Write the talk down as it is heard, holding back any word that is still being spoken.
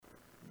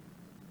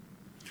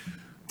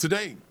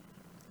Today,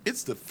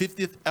 it's the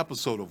 50th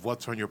episode of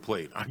What's on Your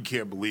Plate. I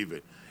can't believe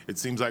it. It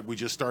seems like we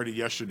just started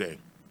yesterday.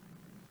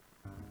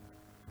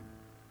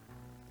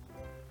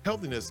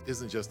 Healthiness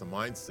isn't just a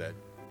mindset,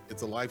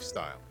 it's a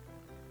lifestyle.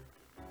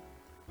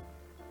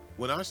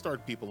 When I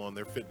start people on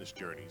their fitness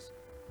journeys,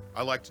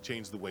 I like to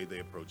change the way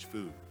they approach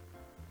food.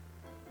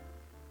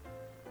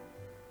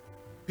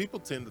 People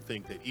tend to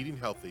think that eating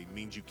healthy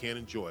means you can't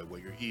enjoy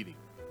what you're eating.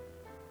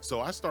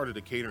 So I started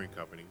a catering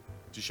company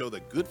to show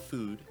that good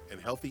food and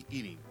healthy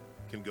eating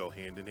can go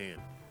hand in hand.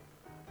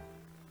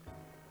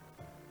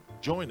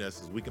 Join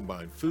us as we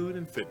combine food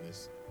and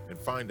fitness and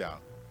find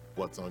out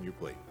what's on your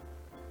plate.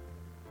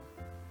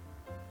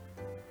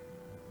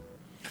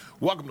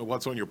 Welcome to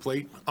What's on Your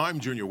Plate. I'm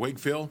Junior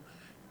Wakefield,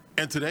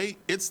 and today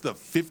it's the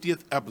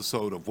 50th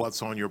episode of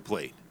What's on Your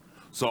Plate.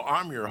 So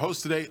I'm your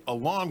host today,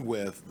 along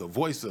with the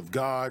voice of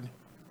God.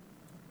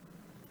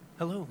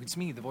 Hello, it's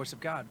me, the voice of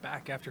God,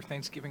 back after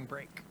Thanksgiving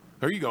break.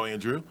 There you go,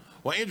 Andrew.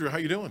 Well, Andrew, how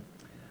you doing?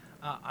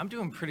 I'm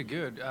doing pretty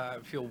good. I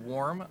feel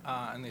warm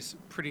on this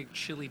pretty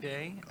chilly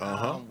day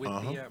with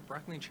the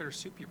broccoli and cheddar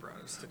soup you brought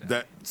us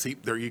today.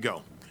 There you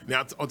go.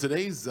 Now, on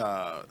today's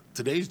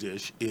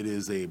dish, it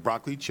is a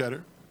broccoli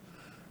cheddar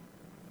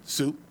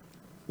soup,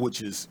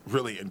 which is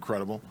really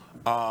incredible.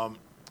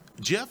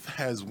 Jeff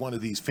has one of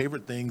these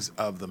favorite things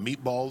of the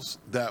meatballs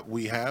that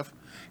we have,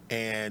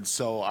 and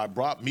so I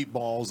brought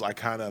meatballs. I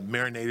kind of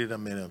marinated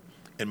them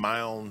in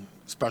my own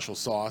special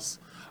sauce,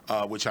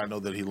 which I know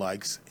that he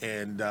likes.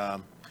 And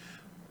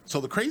so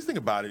the crazy thing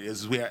about it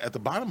is at the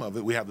bottom of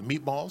it, we have the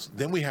meatballs.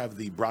 Then we have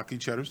the broccoli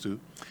cheddar soup.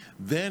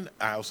 Then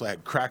I also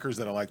had crackers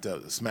that I like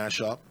to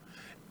smash up.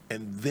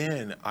 And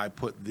then I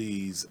put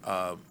these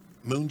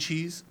moon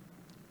cheese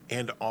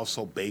and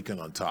also bacon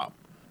on top.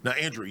 Now,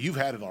 Andrew, you've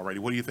had it already.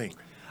 What do you think?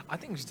 I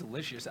think it's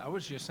delicious. I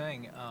was just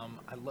saying,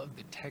 I love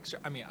the texture.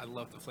 I mean, I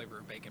love the flavor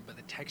of bacon, but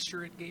the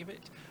texture it gave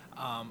it,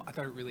 I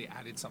thought it really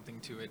added something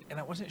to it. And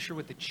I wasn't sure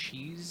what the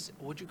cheese,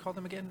 what'd you call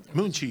them again?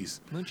 Moon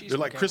cheese. Moon cheese? They're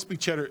like crispy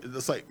cheddar.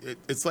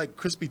 It's like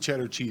crispy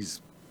cheddar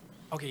cheese.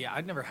 Okay, yeah,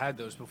 I'd never had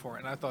those before.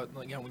 And I thought,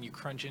 when you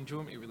crunch into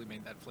them, it really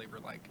made that flavor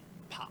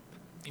pop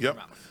in your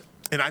mouth.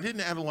 And I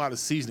didn't add a lot of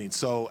seasoning.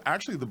 So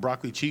actually the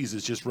broccoli cheese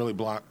is just really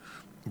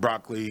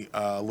broccoli,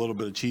 a little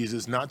bit of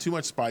cheeses, not too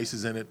much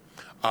spices in it.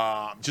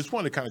 Just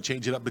wanted to kind of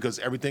change it up because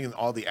everything and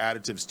all the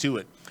additives to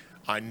it,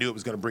 I knew it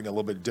was going to bring a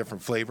little bit of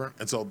different flavor,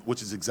 and so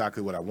which is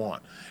exactly what I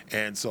want.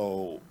 And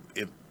so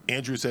if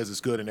Andrew says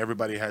it's good and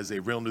everybody has a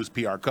Real News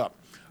PR cup,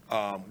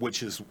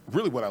 which is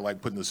really what I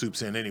like putting the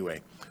soups in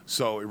anyway.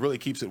 So it really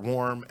keeps it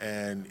warm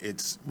and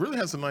it's really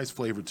has a nice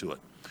flavor to it.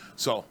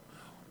 So,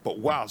 but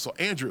wow. So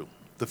Andrew,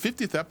 the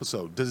 50th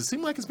episode, does it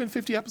seem like it's been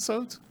 50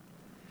 episodes?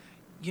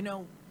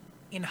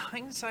 In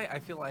hindsight, I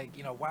feel like,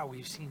 wow,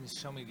 we've seen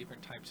so many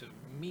different types of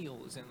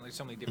meals and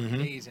so many different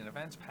days and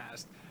events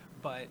past.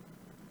 But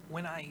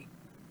when I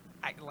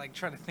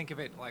try to think of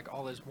it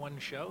all as one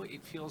show,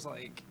 it feels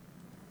like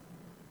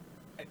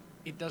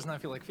it does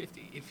not feel like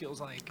 50. It feels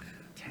like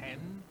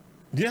 10.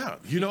 Yeah,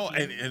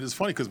 and it's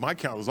funny because my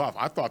count was off.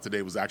 I thought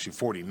today was actually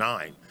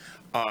 49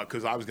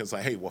 because I was going to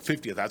say, hey, well,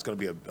 50th, that's going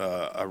to be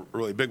a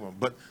really big one.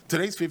 But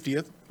today's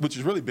 50th, which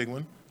is a really big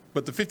one.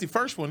 But the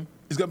 51st one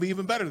is going to be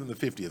even better than the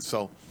 50th.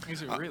 So,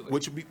 is it really?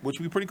 Which would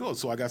be pretty cool.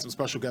 So I got some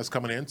special guests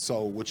coming in.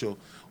 So which will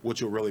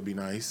really be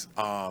nice.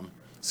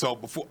 So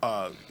before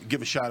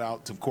give a shout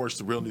out to, of course,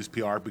 the Real News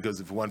PR, because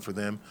if it weren't for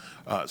them,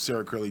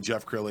 Sarah Crilly,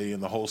 Jeff Crilly,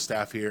 and the whole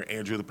staff here,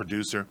 Andrew the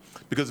producer,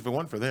 because if it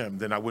weren't for them,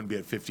 then I wouldn't be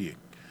at 50.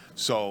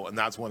 So, and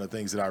that's one of the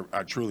things that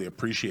I truly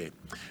appreciate.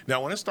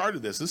 Now, when I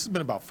started this has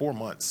been about 4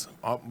 months,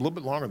 a little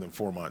bit longer than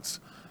 4 months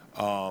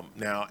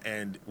now,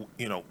 and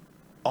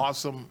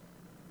awesome.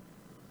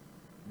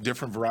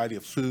 Different variety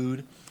of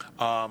food.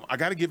 I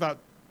got to give out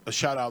a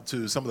shout out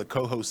to some of the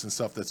co-hosts and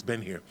stuff that's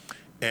been here.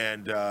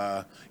 And,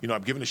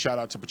 I'm giving a shout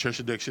out to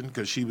Patricia Dixon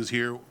because she was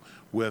here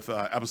with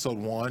episode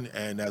 1.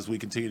 And as we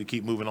continue to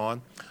keep moving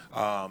on,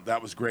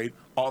 that was great.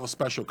 All the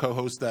special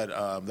co-hosts that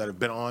have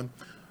been on.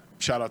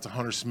 Shout out to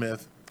Hunter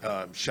Smith.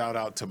 Shout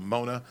out to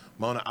Mona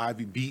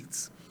Ivy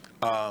Beats.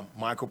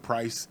 Michael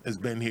Price has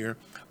been here.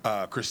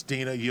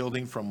 Christina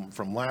Yielding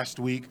from last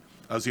week.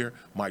 I was here.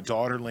 My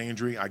daughter,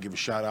 Landry, I give a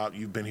shout out.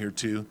 You've been here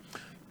too.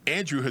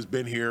 Andrew has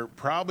been here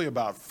probably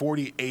about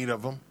 48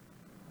 of them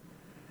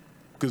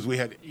because we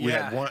had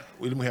one.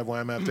 Didn't we have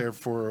one out there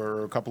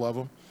for a couple of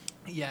them?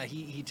 Yeah,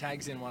 he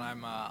tags in when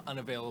I'm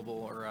unavailable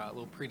or a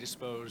little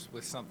predisposed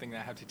with something that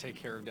I have to take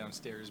care of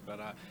downstairs.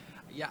 But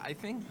I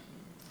think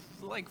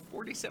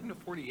 47 to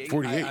 48.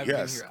 48, I've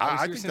yes. Been here.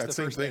 I think that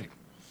same thing.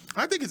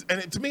 I think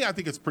to me, I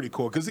think it's pretty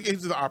cool because it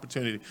gives you the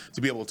opportunity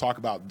to be able to talk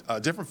about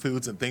different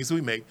foods and things that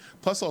we make,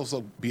 plus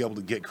also be able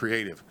to get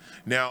creative.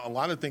 Now, a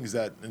lot of things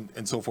that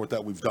and so forth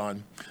that we've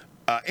done.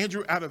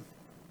 Andrew, out of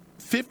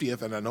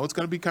 50th, and I know it's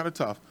going to be kind of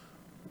tough,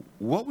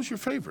 what was your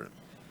favorite?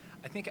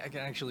 I think I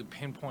can actually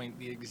pinpoint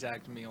the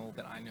exact meal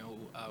that I know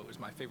was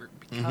my favorite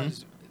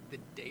because the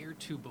day or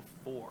two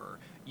before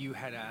you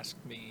had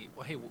asked me,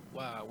 well, hey,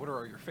 what are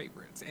all your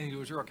favorites? And it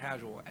was real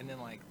casual. And then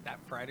that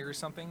Friday or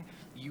something,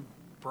 you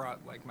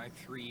brought like my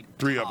three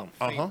of top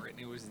them. favorite.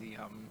 And it was the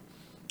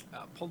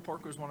pulled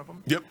pork was one of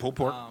them. Yep, pulled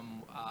pork.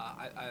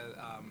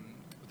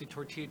 With the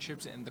tortilla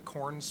chips and the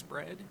corn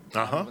spread,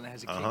 Uh-huh. one that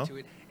has a cake to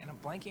it. And I'm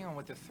blanking on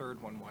what the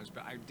third one was,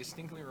 but I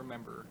distinctly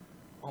remember.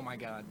 Oh my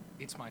God,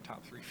 it's my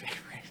top 3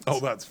 favorites. Oh,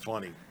 that's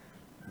funny.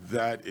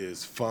 That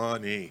is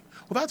funny.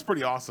 Well, that's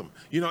pretty awesome.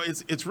 You know,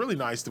 it's really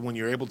nice that when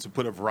you're able to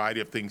put a variety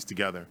of things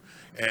together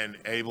and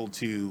able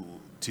to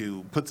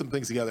put some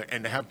things together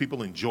and to have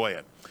people enjoy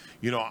it.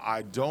 You know,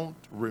 I don't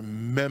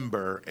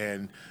remember,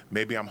 and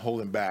maybe I'm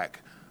holding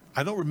back,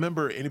 I don't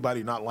remember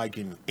anybody not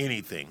liking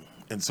anything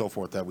and so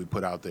forth that we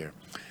put out there.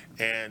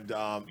 And,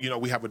 you know,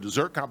 we have a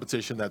dessert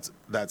competition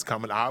that's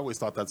coming. I always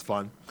thought that's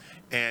fun.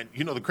 And,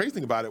 you know, the crazy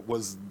thing about it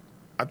was,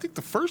 I think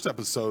the first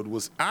episode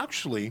was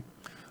actually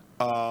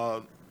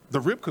the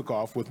rib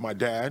cook-off with my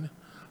dad,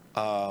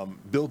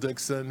 Bill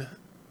Dixon,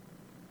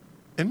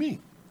 and me.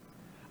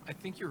 I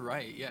think you're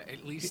right. Yeah,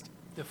 at least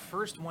the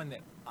first one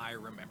that I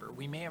remember.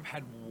 We may have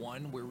had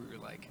one where we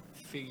were like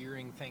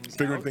figuring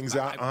things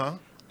out.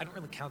 I don't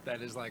really count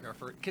that as like our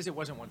first, because it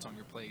wasn't what's on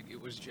your plate.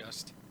 It was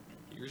just,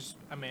 here's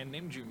a man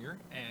named Junior,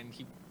 and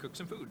he cooked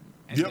some food.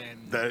 And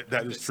then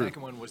that is true. The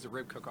second one was the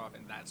rib cook-off,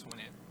 and that's when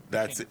it.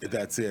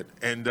 That's it.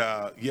 And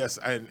yes,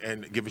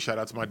 and give a shout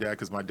out to my dad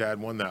because my dad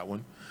won that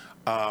one.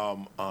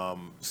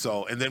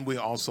 So, and then we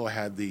also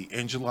had the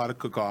enchilada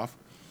cook-off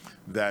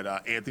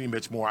that Anthony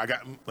Mitchmore.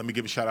 Let me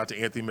give a shout out to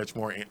Anthony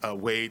Mitchmore,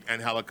 Wade,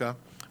 Angelica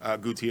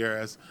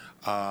Gutierrez,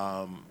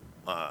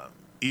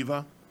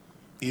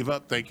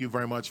 Eva, thank you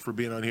very much for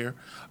being on here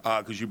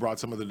because you brought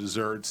some of the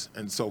desserts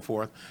and so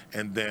forth.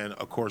 And then,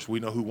 of course, we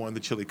know who won the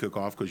chili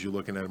cook-off because you're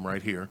looking at them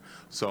right here.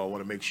 So I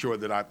want to make sure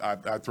that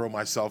I throw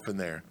myself in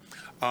there.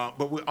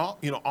 But we all,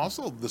 you know,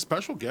 also the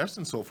special guests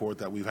and so forth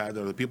that we've had,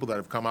 the people that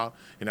have come out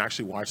and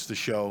actually watched the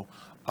show.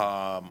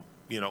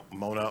 You know,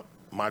 Mona,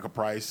 Michael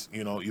Price,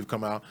 you know, you've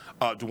come out.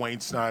 Dwayne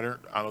Snyder,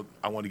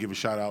 I want to give a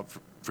shout out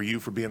for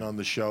you for being on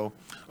the show.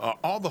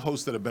 All the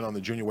hosts that have been on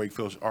the Junior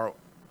Wakefield are.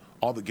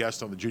 All the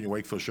guests on the Junior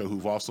Wakefield show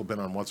who've also been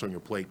on What's on Your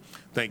Plate,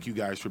 thank you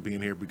guys for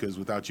being here because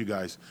without you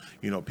guys,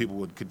 you know, people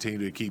would continue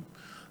to keep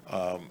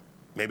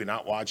maybe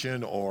not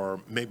watching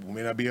or maybe we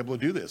may not be able to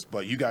do this.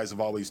 But you guys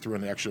have always threw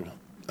an extra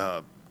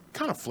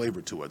kind of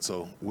flavor to it,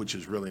 so which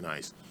is really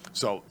nice.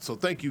 So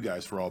thank you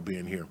guys for all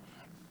being here.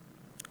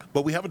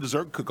 But we have a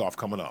dessert cook-off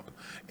coming up,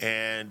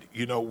 and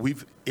you know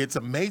it's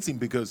amazing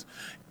because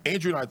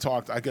Andrew and I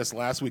talked, I guess,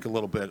 last week a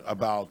little bit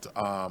about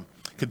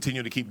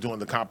continuing to keep doing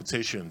the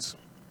competitions.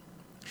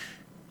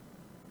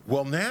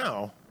 Well,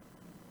 now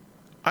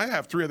I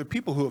have 3 other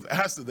people who have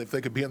asked if they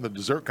could be in the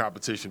dessert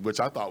competition, which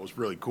I thought was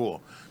really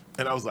cool.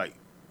 And I was like,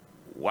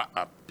 wow,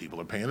 people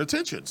are paying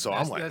attention. So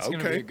I'm like, that's okay.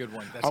 Gonna be a good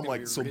one. I'm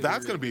like, so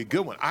that's going to be a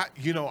good one.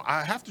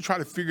 I have to try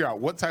to figure out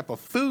what type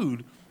of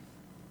food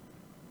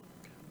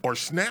or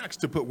snacks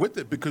to put with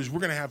it because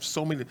we're going to have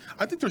so many.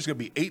 I think there's going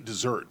to be 8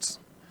 desserts.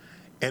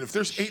 And if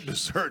there's 8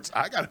 desserts,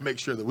 I got to make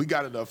sure that we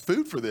got enough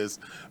food for this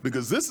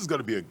because this is going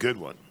to be a good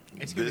one.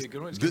 It's going to be a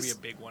good one. It's going to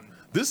be a big one.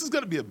 This is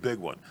going to be a big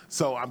one.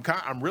 So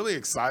I'm really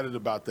excited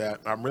about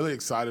that. I'm really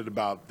excited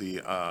about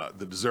the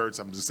desserts.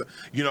 I'm just,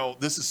 you know,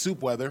 this is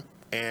soup weather,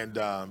 and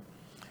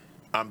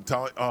I'm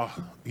telling,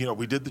 you know,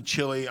 we did the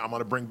chili. I'm going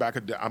to bring back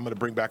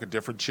a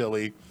different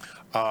chili.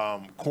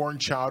 Corn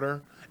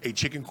chowder, a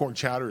chicken corn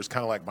chowder is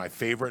kind of like my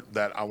favorite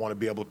that I want to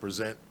be able to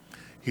present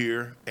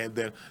here. And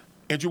then,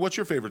 Andrew, what's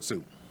your favorite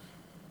soup?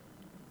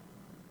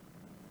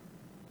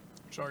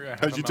 Sorry,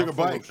 as you took a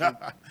bite.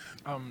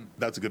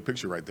 That's a good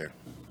picture right there.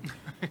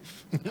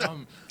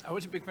 I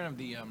was a big fan of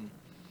the.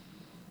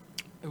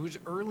 It was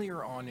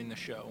earlier on in the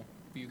show.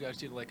 You guys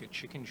did like a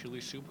chicken chili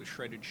soup with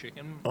shredded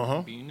chicken,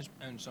 beans,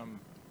 and some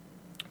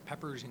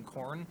peppers and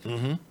corn.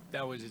 Mm-hmm.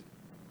 That was,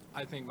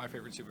 I think, my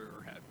favorite soup I've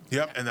ever had.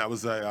 Yep, and that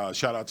was a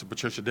shout out to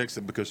Patricia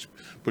Dixon because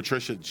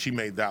Patricia, she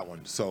made that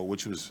one, so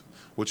which was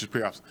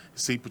pretty awesome.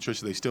 See,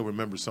 Patricia, they still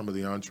remember some of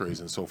the entrees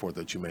and so forth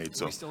that you made.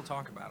 So we still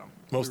talk about them.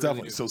 Most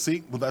definitely. So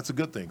see, well, that's a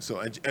good thing. So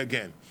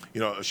again,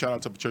 you know, a shout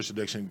out to Patricia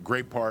Dixon.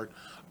 Great part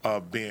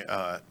of being,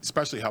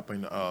 especially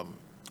helping us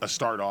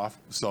start off.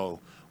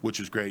 So which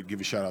was great. Give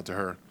a shout out to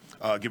her.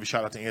 Give a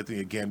shout out to Anthony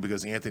again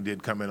because Anthony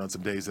did come in on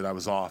some days that I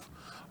was off.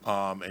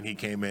 And he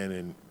came in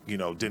and, you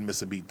know, didn't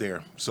miss a beat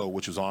there, so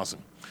which was awesome.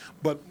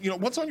 But, you know,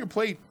 what's on your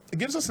plate, it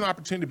gives us an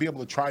opportunity to be able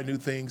to try new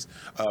things.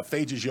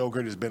 Phage's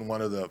yogurt has been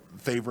one of the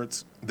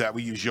favorites that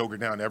we use yogurt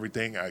now and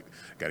everything. I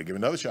got to give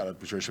another shout out to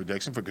Patricia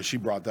Dixon because she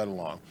brought that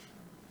along.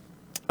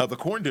 The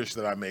corn dish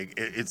that I make,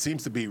 it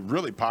seems to be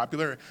really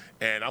popular,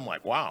 and I'm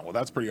like, wow, well,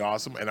 that's pretty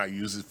awesome, and I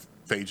use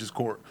Phage's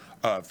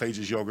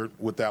yogurt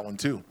with that one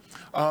too.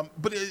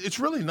 But it's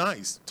really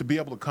nice to be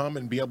able to come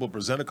and be able to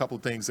present a couple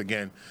of things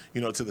again,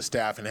 you know, to the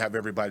staff and have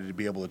everybody to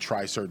be able to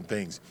try certain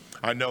things.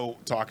 I know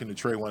talking to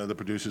Trey, one of the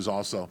producers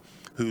also,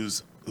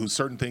 who's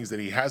certain things that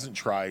he hasn't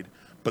tried,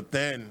 but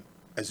then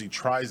as he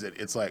tries it,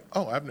 it's like,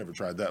 oh, I've never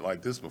tried that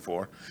like this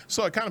before.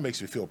 So it kind of makes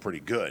me feel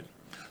pretty good.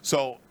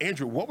 So,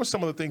 Andrew, what were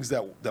some of the things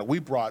that we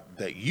brought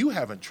that you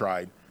haven't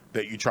tried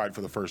that you tried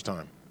for the first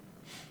time?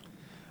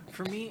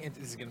 For me,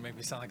 this is gonna make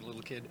me sound like a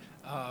little kid,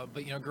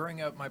 but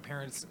growing up, my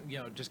parents,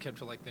 just kept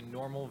to like the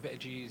normal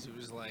veggies. It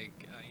was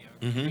like,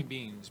 green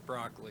beans,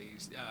 broccoli,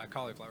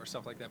 cauliflower,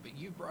 stuff like that. But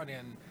you brought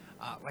in,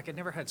 like I'd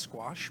never had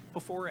squash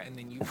before, and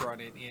then you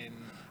brought it in.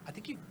 I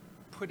think you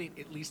put it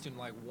at least in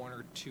like one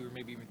or two, or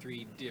maybe even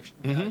three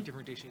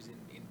different dishes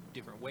in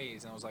different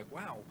ways. And I was like,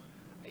 wow,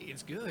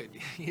 it's good.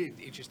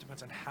 It just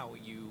depends on how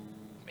you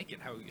make it,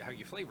 how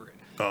you flavor it.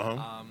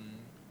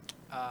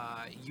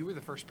 You were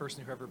the first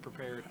person who ever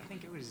prepared, I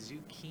think it was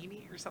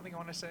zucchini or something, I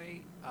want to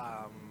say,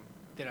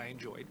 that I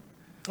enjoyed.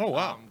 Oh,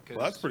 wow. Well,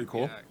 that's pretty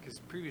cool. Yeah, because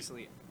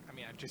previously,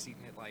 I've just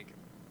eaten it like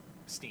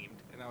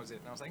steamed, and that was it.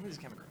 And I was like, this is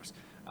kind of gross.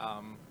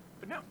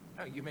 But no,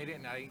 you made it,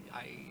 and I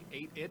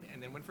ate it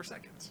and then went for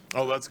seconds.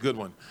 Oh, that's a good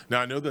one. Now,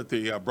 I know that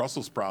the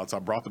Brussels sprouts, I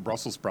brought the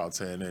Brussels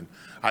sprouts in, and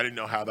I didn't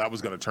know how that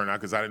was going to turn out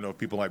because I didn't know if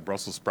people like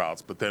Brussels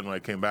sprouts. But then when I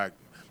came back,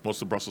 most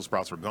of the Brussels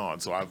sprouts were gone,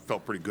 so I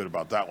felt pretty good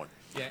about that one.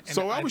 Yeah,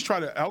 so I always try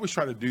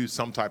to do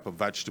some type of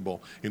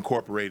vegetable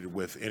incorporated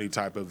with any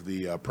type of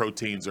the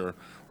proteins or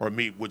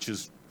meat, which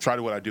is try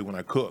to what I do when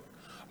I cook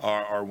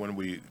or when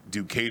we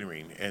do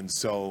catering. And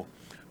so,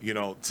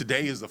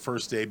 today is the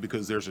first day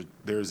because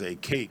there's a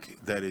cake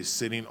that is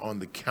sitting on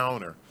the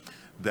counter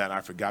that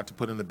I forgot to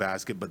put in the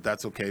basket, but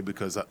that's okay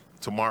because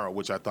tomorrow,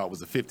 which I thought was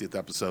the 50th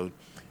episode,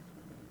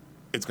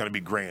 it's going to be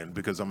grand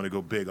because I'm going to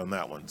go big on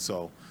that one.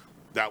 So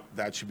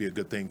that should be a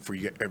good thing for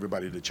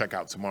everybody to check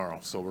out tomorrow.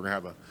 So we're going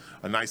to have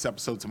a nice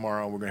episode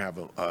tomorrow. We're going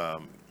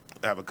to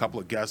have a couple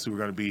of guests who are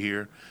going to be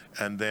here.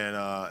 And then,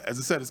 as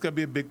I said, it's going to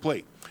be a big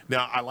plate.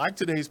 Now, I like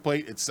today's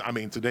plate.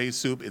 Today's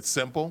soup. It's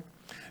simple.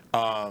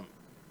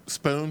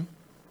 Spoon,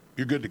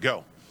 you're good to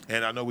go.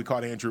 And I know we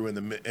caught Andrew in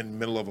the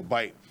middle of a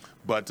bite.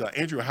 But,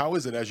 Andrew, how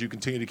is it as you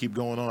continue to keep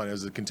going on,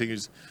 as it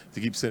continues to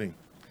keep sitting?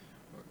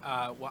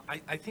 Well,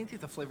 I think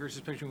that the flavors,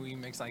 especially when you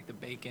mix like the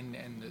bacon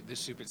and the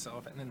soup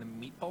itself, and then the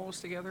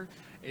meatballs together,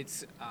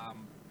 it's.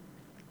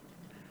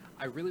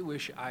 I really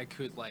wish I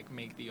could like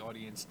make the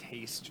audience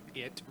taste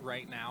it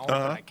right now,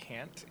 but I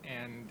can't,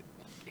 and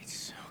it's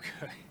so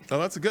good. Oh,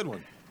 that's a good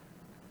one.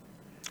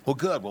 Well,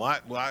 good. Well,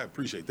 I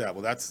appreciate that.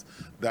 Well, that's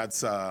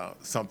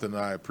something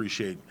that I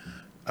appreciate.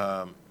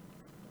 I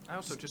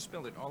also just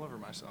spilled it all over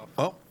myself.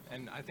 Oh.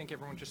 And I think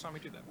everyone just saw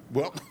me do that.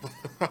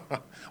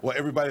 Well,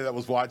 everybody that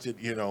was watching,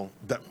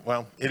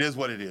 it is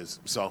what it is.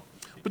 So,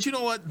 but you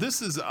know what?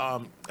 This is, as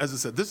I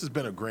said, this has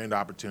been a grand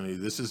opportunity.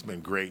 This has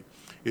been great.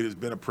 It has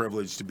been a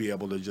privilege to be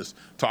able to just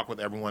talk with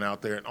everyone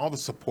out there and all the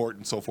support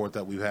and so forth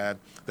that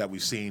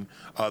we've seen.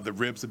 The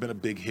ribs have been a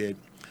big hit.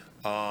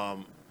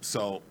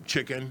 So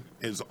chicken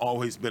has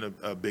always been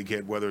a big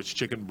hit, whether it's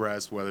chicken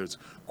breast, whether it's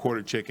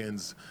quarter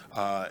chickens,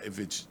 if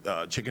it's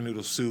chicken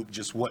noodle soup,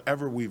 just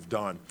whatever we've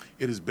done,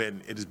 it has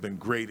been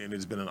great, and it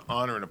has been an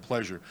honor and a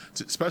pleasure,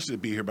 especially to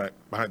be here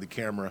behind the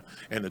camera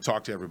and to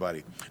talk to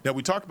everybody. Now,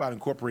 we talked about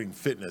incorporating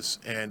fitness,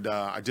 and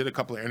I did a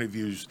couple of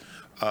interviews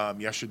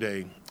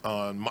yesterday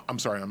on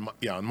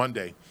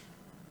Monday,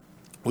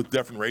 with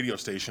different radio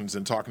stations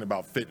and talking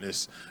about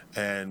fitness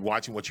and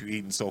watching what you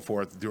eat and so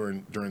forth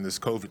during this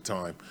COVID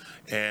time.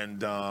 And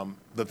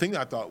the thing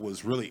that I thought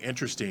was really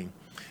interesting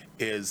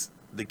is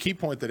the key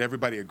point that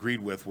everybody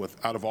agreed with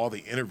out of all the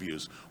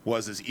interviews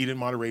is eat in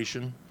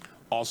moderation,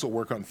 also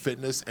work on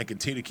fitness, and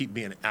continue to keep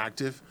being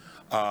active.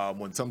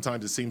 When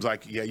sometimes it seems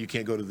like, you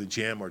can't go to the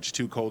gym or it's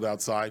too cold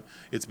outside,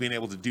 it's being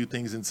able to do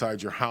things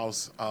inside your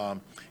house.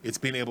 It's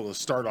being able to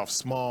start off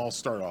small,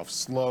 start off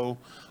slow,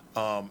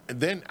 and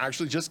then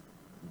actually just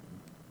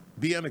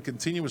be on a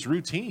continuous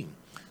routine.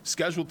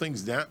 Schedule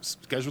things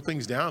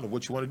down of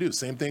what you want to do.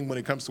 Same thing when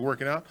it comes to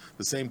working out.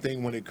 The same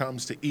thing when it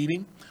comes to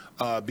eating.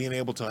 Being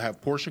able to have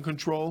portion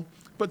control,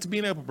 but to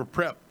being able to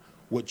prep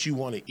what you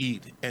want to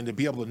eat and to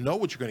be able to know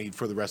what you're going to eat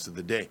for the rest of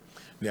the day.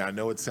 Now, I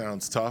know it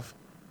sounds tough,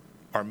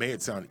 or may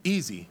it sound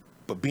easy,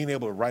 but being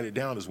able to write it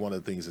down is one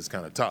of the things that's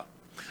kind of tough.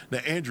 Now,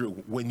 Andrew,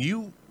 when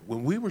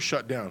we were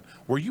shut down,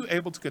 were you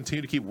able to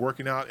continue to keep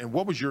working out, and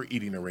what was your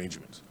eating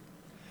arrangements?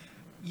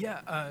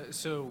 Yeah,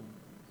 so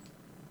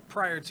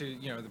prior to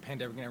the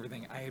pandemic and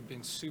everything, I had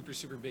been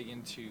super big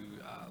into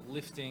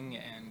lifting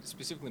and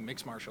specifically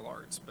mixed martial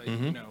arts. But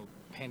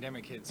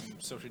pandemic hits and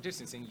social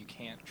distancing, you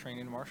can't train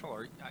in martial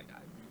art. I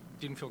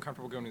didn't feel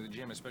comfortable going to the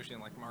gym, especially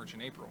in like March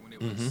and April when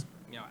it was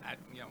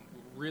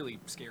really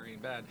scary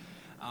and bad.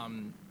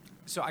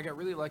 So I got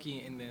really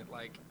lucky in that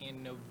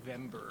in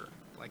November,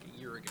 like a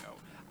year ago,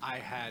 I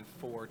had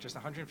for just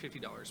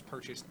 $150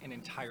 purchased an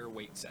entire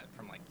weight set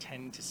from like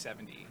 10 to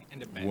 70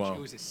 and a bench. Wow. It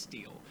was a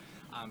steal.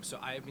 So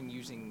I have been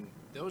using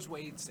those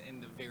weights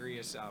and the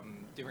various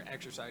different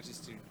exercises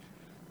to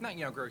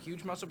not grow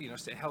huge muscle, but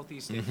stay healthy,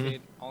 stay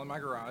fit, all in my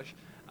garage.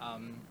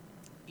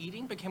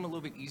 Eating became a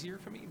little bit easier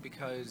for me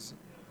because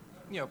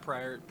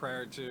prior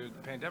to the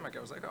pandemic,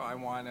 I was like, I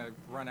want to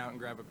run out and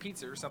grab a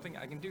pizza or something.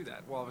 I can do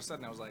that. Well, all of a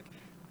sudden I was like,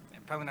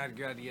 probably not a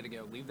good idea to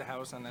go leave the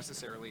house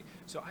unnecessarily.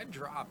 So I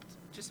dropped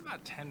just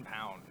about 10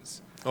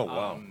 pounds. Oh,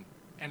 wow.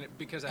 And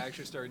because I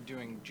actually started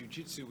doing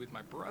jiu-jitsu with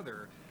my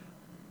brother,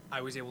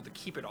 I was able to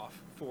keep it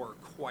off for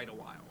quite a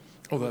while.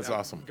 Oh, that's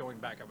awesome. Going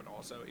back up at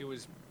all. So it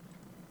was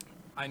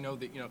I know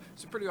that,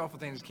 some pretty awful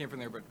things came from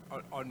there, but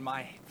on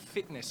my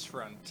fitness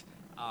front,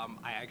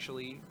 I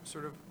actually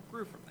sort of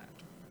grew from that.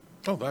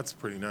 Oh, that's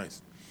pretty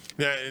nice.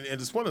 Yeah,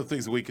 and it's one of the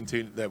things that we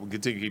continue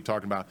to keep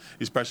talking about,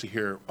 especially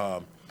here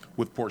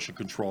with portion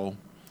control,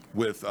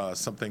 with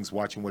some things,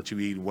 watching what you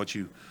eat and what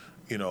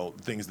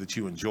things that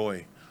you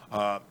enjoy,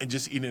 and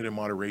just eating it in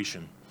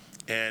moderation.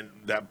 And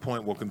that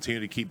point will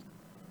continue to keep,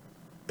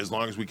 as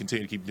long as we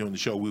continue to keep doing the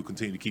show, we'll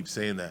continue to keep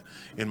saying that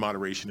in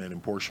moderation and in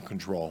portion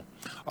control.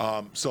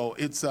 So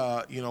it's,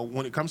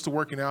 when it comes to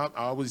working out,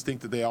 I always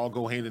think that they all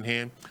go hand in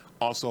hand.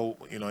 Also,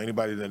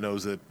 anybody that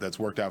knows that's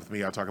worked out with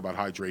me, I talk about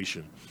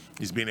hydration.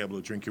 Is being able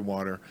to drink your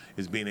water,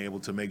 is being able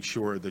to make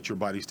sure that your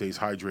body stays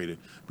hydrated.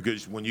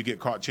 Because when you get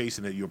caught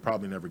chasing it, you'll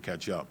probably never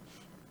catch up.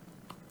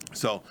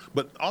 So,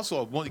 but also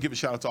I want to give a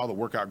shout out to all the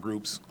workout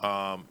groups.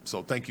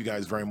 So thank you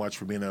guys very much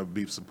for being able to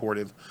be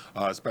supportive,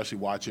 especially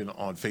watching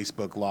on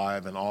Facebook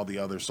Live and all the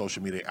other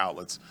social media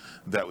outlets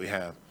that we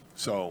have.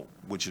 So,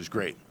 which is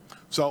great.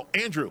 So,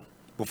 Andrew,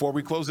 before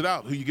we close it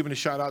out, who are you giving a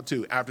shout out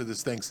to after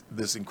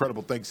this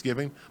incredible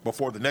Thanksgiving,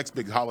 before the next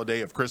big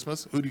holiday of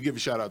Christmas? Who do you give a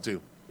shout out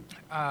to?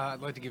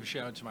 I'd like to give a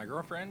shout out to my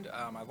girlfriend,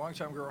 my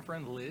longtime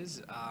girlfriend,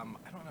 Liz. I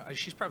don't know.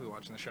 She's probably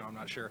watching the show. I'm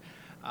not sure.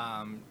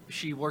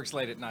 She works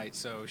late at night,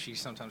 so she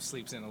sometimes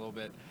sleeps in a little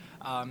bit.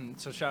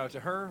 So shout out to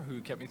her,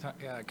 who kept me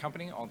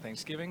company on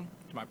Thanksgiving,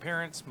 to my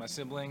parents, my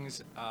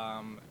siblings,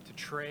 to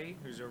Trey,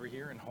 who's over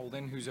here, and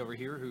Holden, who's over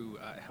here, who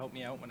helped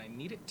me out when I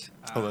need it.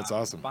 Oh, that's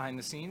awesome. Behind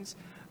the scenes.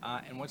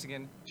 And once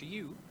again, to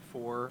you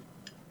for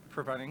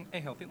providing a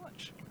healthy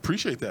lunch.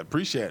 Appreciate that.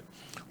 Appreciate it.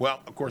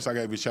 Well, of course, I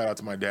got to give a shout out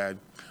to my dad.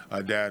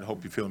 Dad,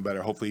 hope you're feeling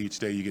better. Hopefully each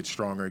day you get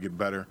stronger, get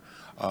better,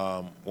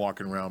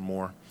 walking around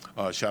more.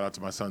 Shout out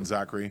to my son,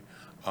 Zachary.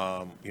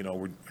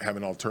 We're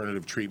having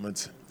alternative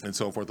treatments and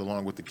so forth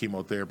along with the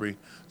chemotherapy.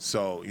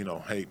 So,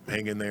 hey,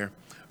 hang in there.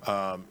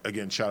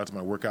 Again, shout out to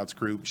my workouts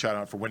group. Shout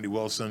out for Wendy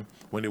Wilson.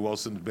 Wendy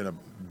Wilson's been a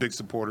big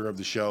supporter of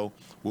the show.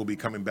 We'll be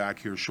coming back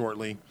here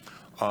shortly.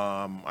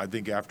 I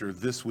think after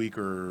this week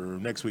or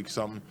next week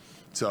something.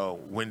 So,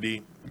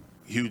 Wendy,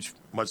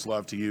 much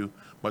love to you.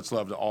 Much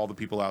love to all the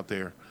people out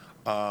there.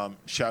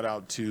 Shout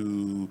out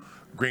to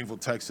Greenville,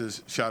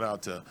 Texas. Shout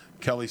out to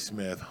Kelly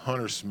Smith,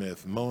 Hunter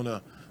Smith,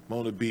 Mona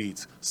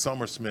Beats,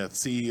 Summer Smith,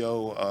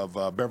 CEO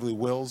of Beverly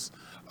Wills.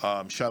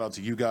 Shout out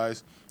to you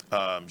guys.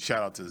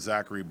 Shout out to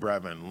Zachary,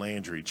 Brevin,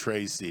 Landry,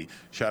 Tracy.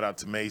 Shout out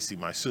to Macy,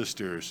 my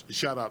sisters.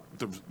 Shout out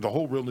to the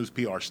whole Real News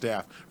PR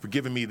staff for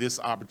giving me this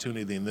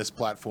opportunity and this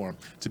platform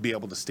to be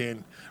able to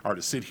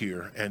sit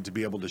here and to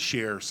be able to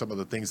share some of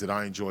the things that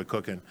I enjoy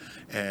cooking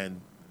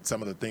and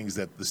some of the things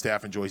that the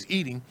staff enjoys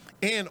eating.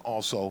 And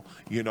also,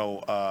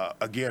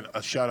 again,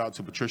 a shout out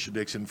to Patricia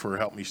Dixon for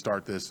helping me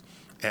start this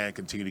and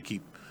continue to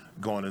keep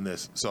going in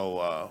this.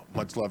 So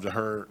much love to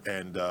her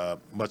and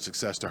much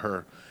success to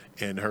her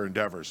in her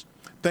endeavors.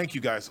 Thank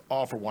you guys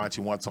all for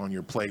watching What's on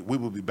Your Plate. We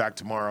will be back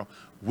tomorrow,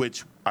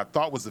 which I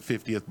thought was the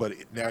 50th, but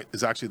it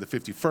is actually the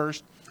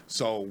 51st.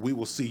 So we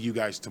will see you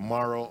guys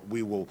tomorrow.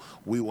 We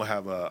will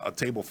have a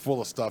table full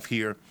of stuff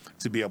here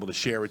to be able to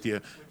share with you.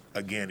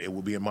 Again, it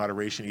will be in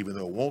moderation, even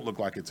though it won't look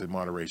like it's in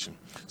moderation.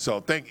 So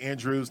thank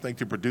Andrews, thank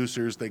the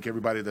producers, thank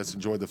everybody that's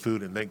enjoyed the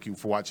food, and thank you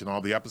for watching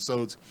all the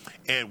episodes.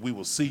 And we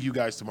will see you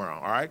guys tomorrow,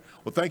 all right?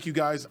 Well, thank you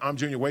guys. I'm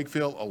Junior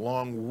Wakefield,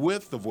 along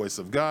with the voice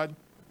of God.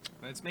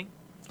 That's me.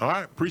 All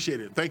right, appreciate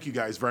it. Thank you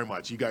guys very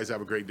much. You guys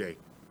have a great day.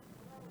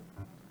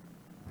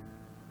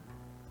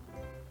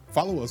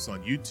 Follow us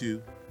on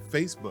YouTube,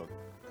 Facebook,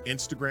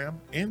 Instagram,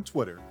 and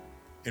Twitter,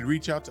 and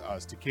reach out to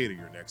us to cater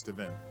your next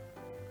event.